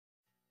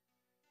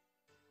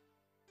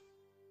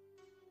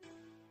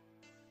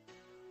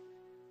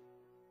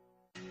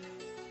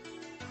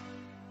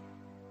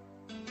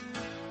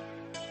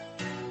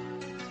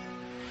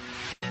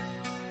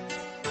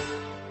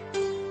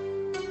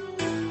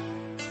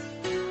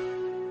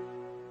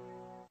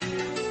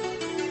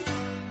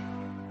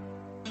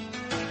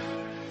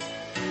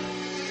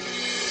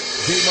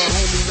Gave my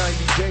homie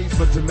 90 days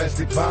for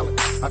domestic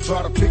violence. I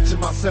try to picture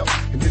myself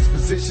in this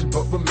position,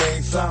 but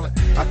remain silent.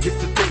 I get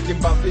to thinking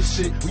about this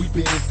shit we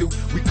been through.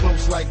 We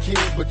close like kin,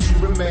 but you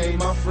remain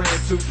my friend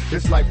too.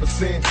 It's life a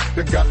sin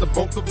that got the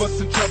both of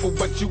us in trouble,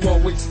 but you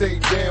always stay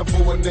down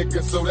for a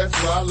nigga, so that's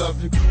why I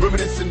love you.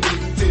 Reminiscin,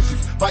 needin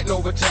tissues, fighting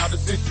over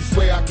childish issues.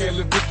 Swear I can't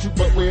live with you,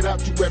 but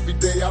without you every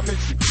day I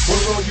miss you.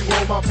 Hold on, you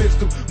on my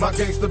pistol, my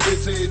gangsta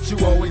bitch hit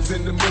you. Always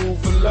in the mood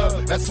for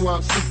love, that's why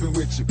I'm sleeping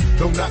with you.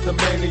 Though not the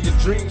man of your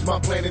dreams, my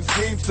plan and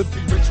schemes to be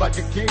rich like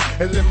a king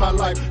and live my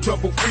life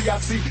trouble free. I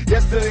see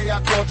yesterday I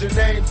called your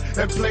names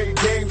and played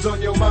games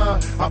on your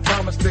mind. I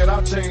promise that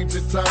I'll change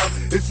in time.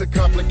 It's a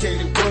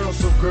complicated world,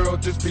 so girl,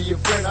 just be a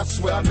friend. I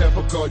swear I'll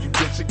never call you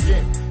bitch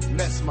again. And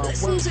that's my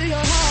Listen word. to your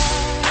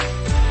heart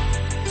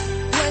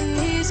when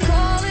he's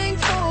calling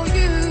for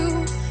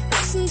you.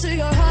 Listen to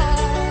your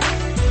heart.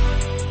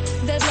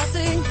 There's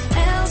nothing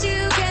else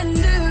you can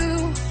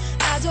do.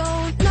 I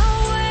don't know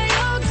where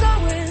you're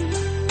going,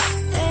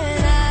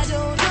 and I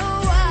don't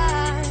know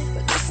why.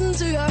 But listen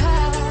to your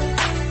heart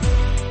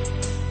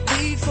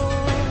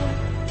before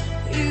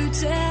you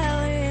tell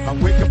him. I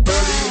wake up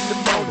early in the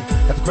morning,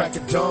 at the crack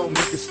of dawn,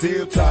 nigga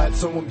still tired,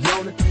 so I'm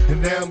yawning.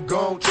 And now I'm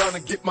gone, trying to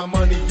get my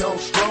money on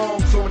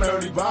strong. So an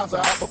early riser,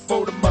 out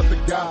before the mother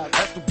God.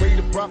 That's the way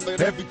to profit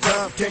every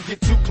time. Can't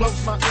get too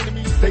close, my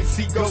enemies, they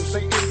see ghosts,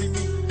 they envy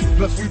me.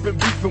 Plus we've been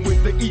beefing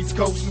with the East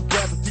Coast, who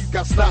casualties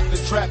got stopped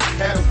and trapped,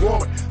 had a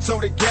warrant, so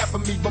they gap for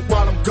me. But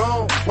while I'm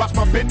gone, watch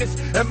my business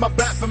and my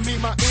back for me.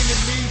 My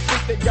enemies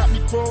think they got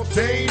me crossed,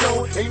 they ain't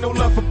know it. Ain't no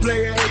love for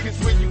player haters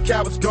when you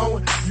cowards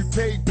going. You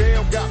paid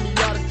bail, got me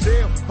out of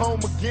jail,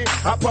 home again.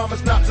 I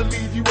promise not to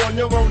leave you on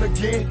your own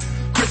again.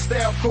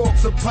 Crystal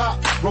corks are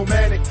pop,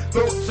 romantic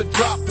thoughts are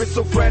drop. It's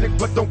so frantic,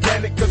 but don't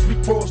panic, cause we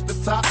crossed the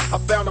top. I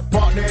found a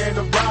partner and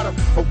a rider,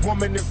 a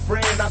woman and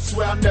friend. I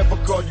swear I'll never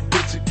call you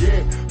bitch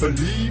again,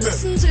 believe it.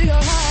 Listen to your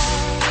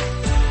heart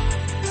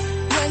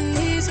when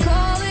he's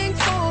calling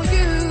for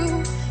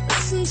you.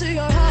 Listen to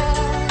your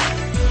heart.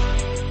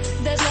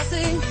 There's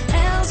nothing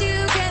else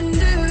you can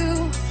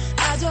do.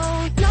 I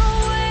don't know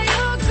where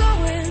you're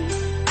going,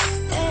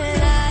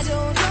 and I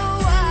don't know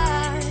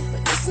why.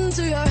 But listen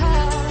to your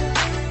heart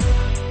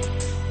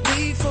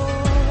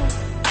before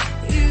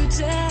you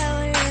tell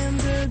him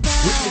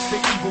goodbye. Witness the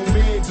evil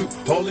men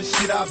do all the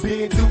shit I've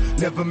been through.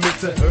 Never meant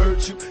to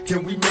hurt you.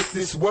 Can we make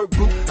this work,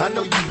 boo? I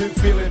know you've been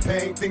feeling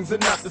pain. Things are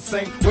not the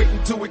same.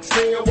 Waiting to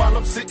exhale while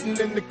I'm sitting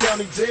in the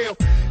county jail.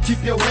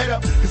 Keep your head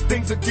up, cause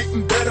things are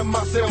getting better. My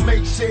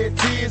cellmate shed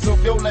tears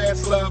off your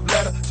last love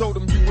letter. Told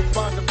him you would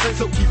find a friend,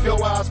 so keep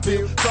your eyes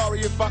peeled. Sorry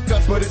if I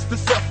cuss, but it's the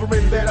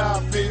suffering that I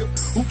feel.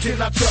 Who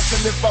can I trust?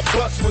 And if I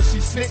bust when she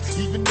snitch,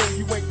 even though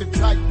you ain't the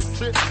type to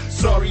trip.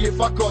 Sorry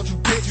if I called you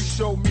bitch. You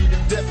showed me the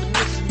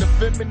definition of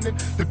feminine.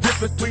 The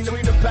difference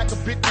between a pack of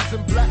bitches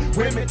and black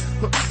women.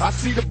 I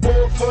see the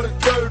board for the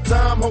third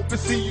time. Hope to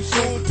see you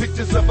soon.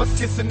 Pictures of us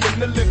kissing in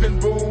the living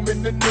room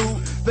in the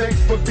nude.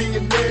 Thanks for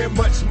being there,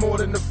 much more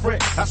than a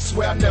friend. I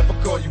swear I'll never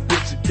call you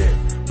bitch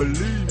again, believe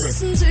me.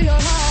 Listen to your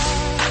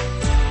heart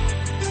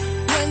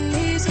when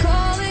he's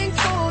calling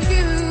for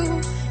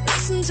you.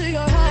 Listen to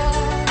your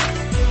heart.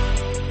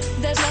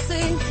 There's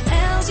nothing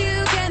else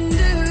you can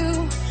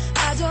do.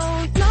 I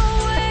don't know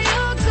where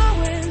you're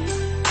going,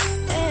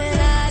 and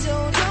I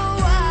don't know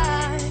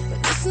why. But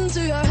listen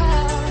to your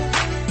heart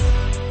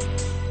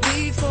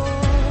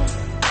before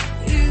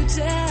you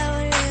tell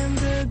him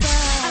goodbye.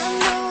 I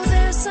know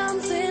there's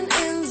something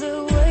in the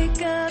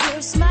wake of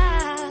your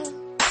smile.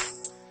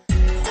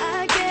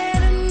 I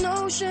get a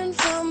notion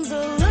from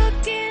the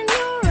look in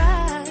your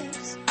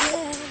eyes.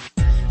 Yeah,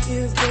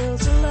 you've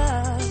built a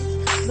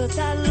love, but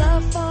that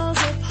love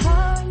falls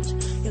apart.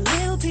 Your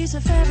little piece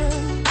of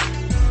heaven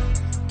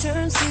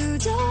turns to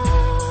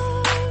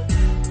dark.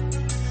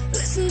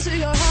 Listen to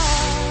your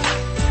heart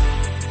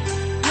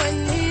when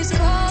he's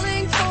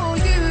calling for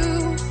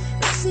you.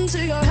 Listen to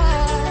your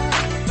heart.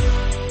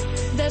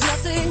 There's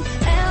nothing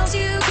else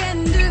you can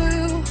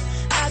do.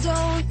 I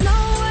don't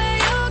know where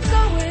you're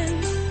going,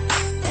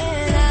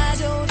 and I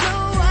don't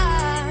know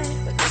why.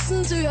 But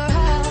listen to your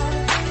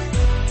heart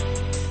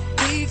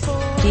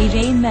before DJ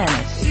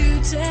Menace. you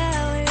tell